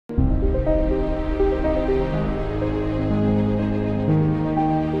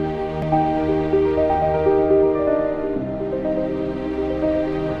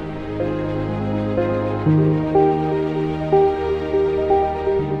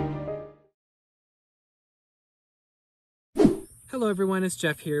Hello everyone, it's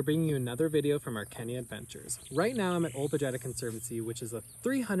Jeff here bringing you another video from our Kenya adventures. Right now I'm at Ol Pejeta Conservancy, which is a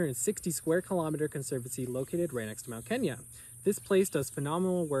 360 square kilometer conservancy located right next to Mount Kenya. This place does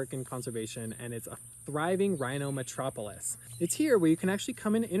phenomenal work in conservation and it's a thriving rhino metropolis. It's here where you can actually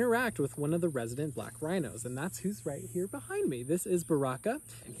come and interact with one of the resident black rhinos, and that's who's right here behind me. This is Baraka,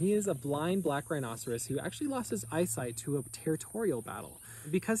 and he is a blind black rhinoceros who actually lost his eyesight to a territorial battle.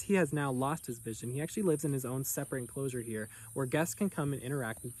 Because he has now lost his vision, he actually lives in his own separate enclosure here where guests can come and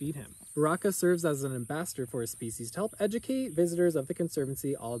interact and feed him. Baraka serves as an ambassador for his species to help educate visitors of the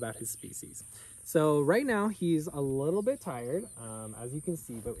conservancy all about his species. So right now he's a little bit tired, as you can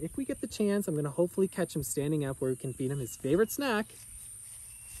see, but if we get the chance, I'm going to hopefully catch him standing up where we can feed him his favorite snack,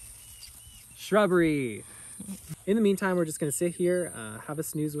 shrubbery. In the meantime, we're just going to sit here, have a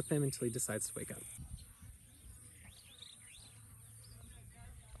snooze with him until he decides to wake up.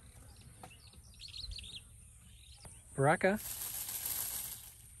 Baraka?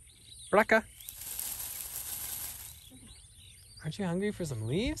 Baraka? Aren't you hungry for some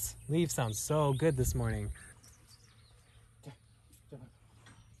leaves? Leaves sound so good this morning.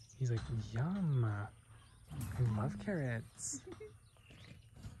 He's like, yum. I love carrots.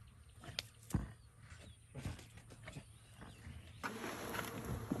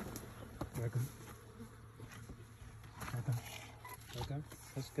 Welcome. Welcome. Welcome.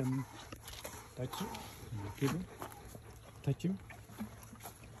 Just come touch him. Give him. Touch him.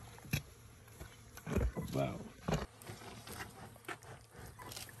 Wow.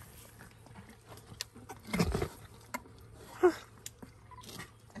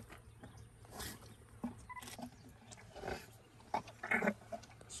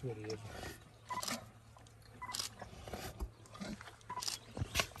 That's what he is.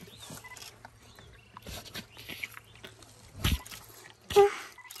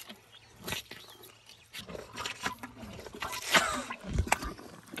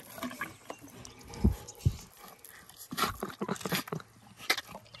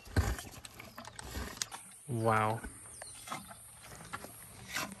 Wow.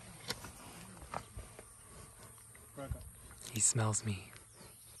 Baraka. He smells me.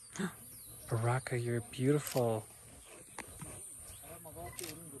 Baraka, you're beautiful.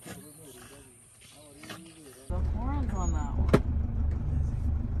 The horns on that one.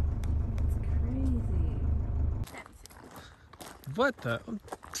 It's crazy. What the?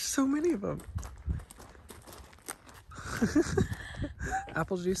 So many of them.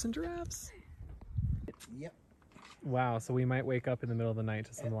 Apple juice and giraffes. Yep. Wow, so we might wake up in the middle of the night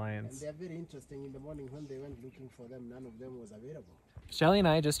to some lions. And they're very interesting. In the morning when they went looking for them, none of them was available. Shelly and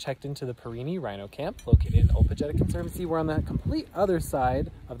I just checked into the Morani Rhino camp located in Ol Pejeta Conservancy. We're on the complete other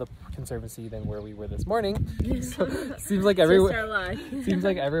side of the conservancy than where we were this morning. So, seems like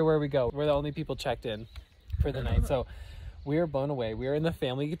everywhere we go, we're the only people checked in for the night. So we are blown away. We are in the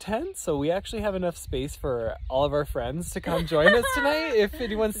family tent, so we actually have enough space for all of our friends to come join us tonight. If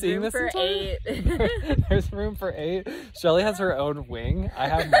anyone's seeing this, room for 8. There's room for 8. Shelly has her own wing. I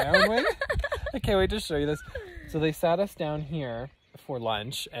have my own wing. I can't wait to show you this. So they sat us down here for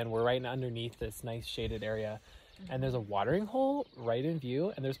lunch, and we're right underneath this nice shaded area. And there's a watering hole right in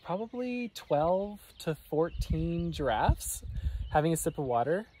view, and there's probably 12 to 14 giraffes having a sip of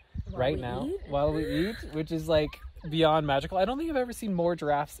water right now while we eat, which is like beyond magical. I don't think I've ever seen more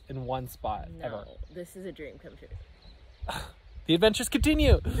giraffes in one spot ever. This is a dream come true. The adventures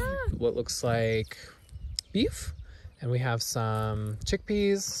continue. What looks like beef, and we have some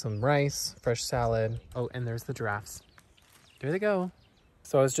chickpeas, some rice, fresh salad. Oh, and there's the giraffes. There they go.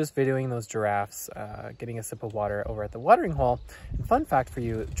 So I was just videoing those giraffes getting a sip of water over at the watering hole. And fun fact for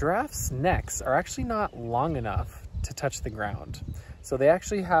you, giraffes' necks are actually not long enough to touch the ground. So they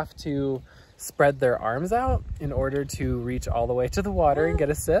actually have to spread their arms out in order to reach all the way to the water and get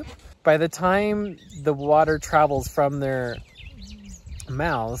a sip. By the time the water travels from their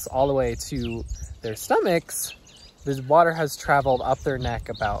mouths all the way to their stomachs, the water has traveled up their neck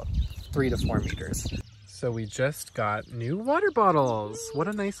about 3 to 4 meters. So we just got new water bottles. What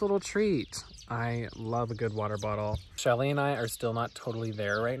a nice little treat. I love a good water bottle. Shelly and I are still not totally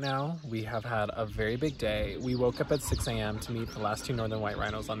there right now. We have had a very big day. We woke up at 6 a.m. to meet the last 2 northern white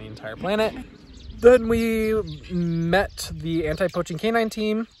rhinos on the entire planet. Then we met the anti-poaching canine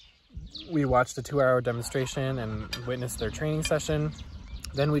team. We watched a 2-hour demonstration and witnessed their training session.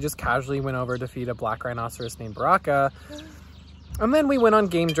 Then we just casually went over to feed a black rhinoceros named Baraka. And then we went on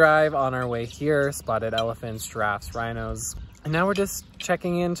game drive on our way here, spotted elephants, giraffes, rhinos. And now we're just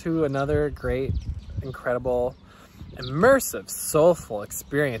checking into another great, incredible, immersive, soulful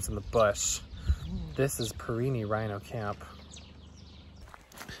experience in the bush. This is Morani Rhino Camp.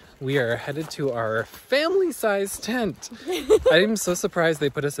 we are headed to our family-sized tent. I'm so surprised they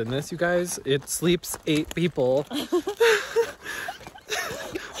put us in this, you guys. It sleeps 8 people.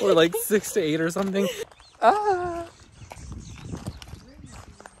 Or like 6 to 8 or something. Ah!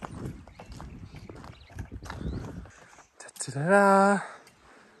 Ta-da-da!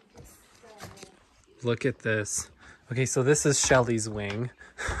 Look at this. Okay, so this is Shelly's wing.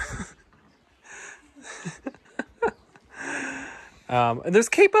 And there's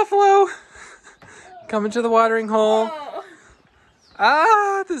Cape Buffalo coming to the watering hole. Oh.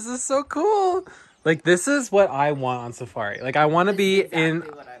 Ah, this is so cool. Like, this is what I want on safari. Like, I want to be in, What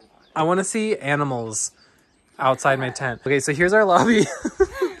I want. I want to see animals outside my tent. Okay, so here's our lobby.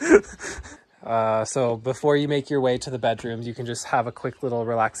 So before you make your way to the bedrooms, you can just have a quick little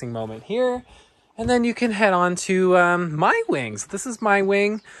relaxing moment here. And then you can head on to my wings. This is my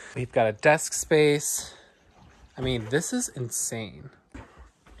wing. We've got a desk space. I mean, this is insane.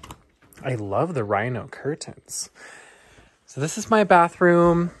 I love the Rhino curtains. So this is my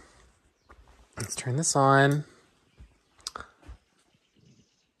bathroom. Let's turn this on.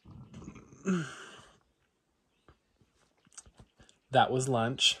 That was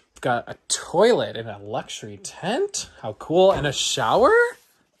lunch. Got a toilet in a luxury tent. How cool. And a shower.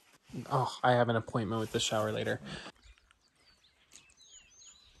 Oh, I have an appointment with the shower later.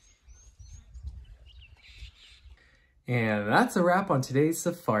 And that's a wrap on today's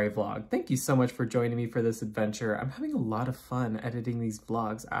safari vlog. Thank you so much for joining me for this adventure. I'm having a lot of fun editing these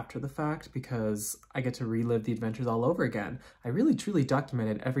vlogs after the fact because I get to relive the adventures all over again. I really truly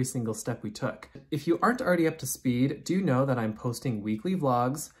documented every single step we took. If you aren't already up to speed, do know that I'm posting weekly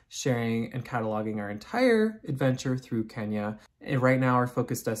vlogs, sharing and cataloging our entire adventure through Kenya. And right now our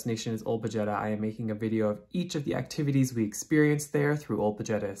focus destination is Ol Pejeta. I am making a video of each of the activities we experienced there through Ol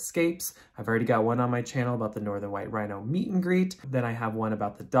Pejeta escapes. I've already got one on my channel about the northern white rhino meet and greet. Then I have one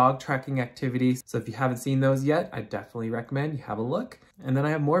about the dog tracking activities. So if you haven't seen those yet, I definitely recommend you have a look. And then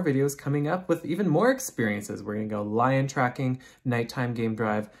I have more videos coming up with even more experiences. We're gonna go lion tracking, nighttime game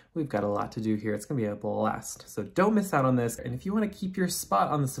drive. We've got a lot to do here. It's gonna be a blast. So don't miss out on this. And if you wanna keep your spot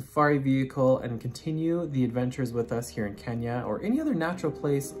on the safari vehicle and continue the adventures with us here in Kenya or any other natural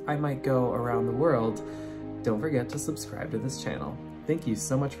place I might go around the world, don't forget to subscribe to this channel. Thank you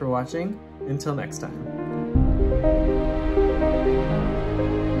so much for watching. Until next time.